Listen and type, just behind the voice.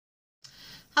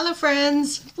Hello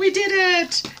friends, we did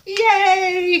it!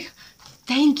 Yay!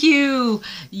 Thank you!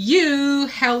 You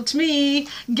helped me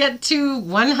get to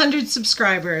 100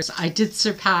 subscribers. I did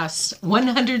surpass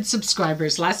 100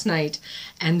 subscribers last night.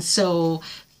 And so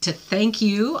to thank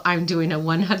you, I'm doing a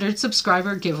 100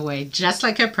 subscriber giveaway. Just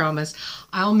like I promised,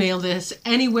 I'll mail this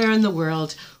anywhere in the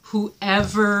world,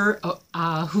 whoever's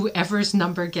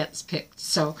number gets picked.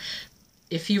 So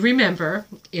if you remember,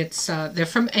 they're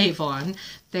from Avon.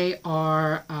 They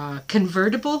are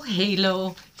convertible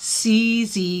halo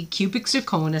CZ cubic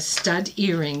zirconia stud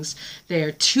earrings.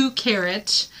 They're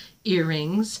 2-carat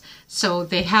earrings. So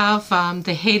they have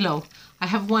the halo. I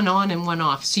have one on and one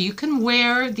off. So you can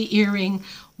wear the earring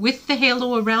with the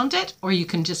halo around it, or you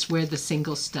can just wear the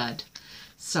single stud.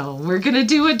 So we're going to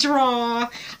do a draw.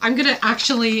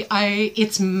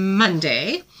 It's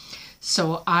Monday.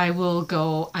 So I will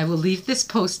leave this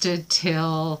posted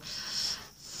till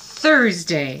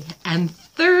Thursday. And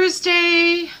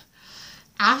Thursday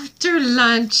after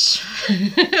lunch,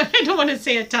 I don't want to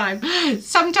say a time,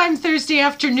 sometime Thursday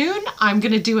afternoon, I'm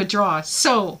going to do a draw.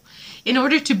 So in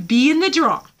order to be in the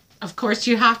draw, of course,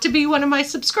 you have to be one of my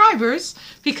subscribers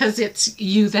because it's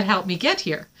you that helped me get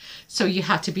here. So you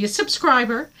have to be a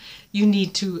subscriber. You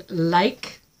need to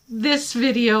like this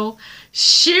video,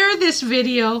 share this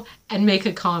video, and make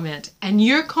a comment. And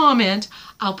your comment,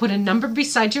 I'll put a number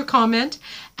beside your comment,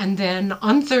 and then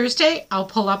on Thursday I'll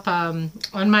pull up on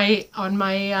my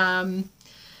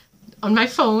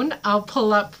phone, I'll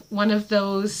pull up one of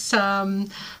those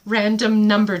random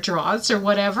number draws or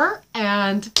whatever,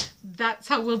 and that's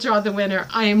how we'll draw the winner.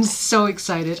 I am so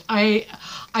excited.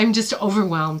 I'm just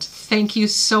overwhelmed. Thank you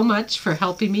so much for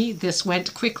helping me. This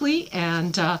went quickly,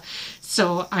 and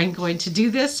so I'm going to do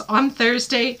this on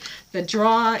Thursday. The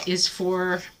draw is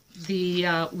for the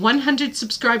 100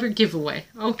 subscriber giveaway.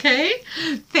 Okay?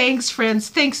 Thanks, friends.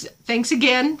 Thanks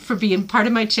again for being part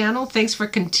of my channel. Thanks for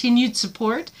continued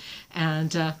support.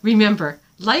 And remember,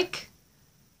 like,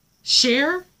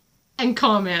 share, and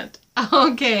comment.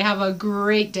 Okay, have a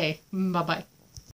great day. Bye-bye.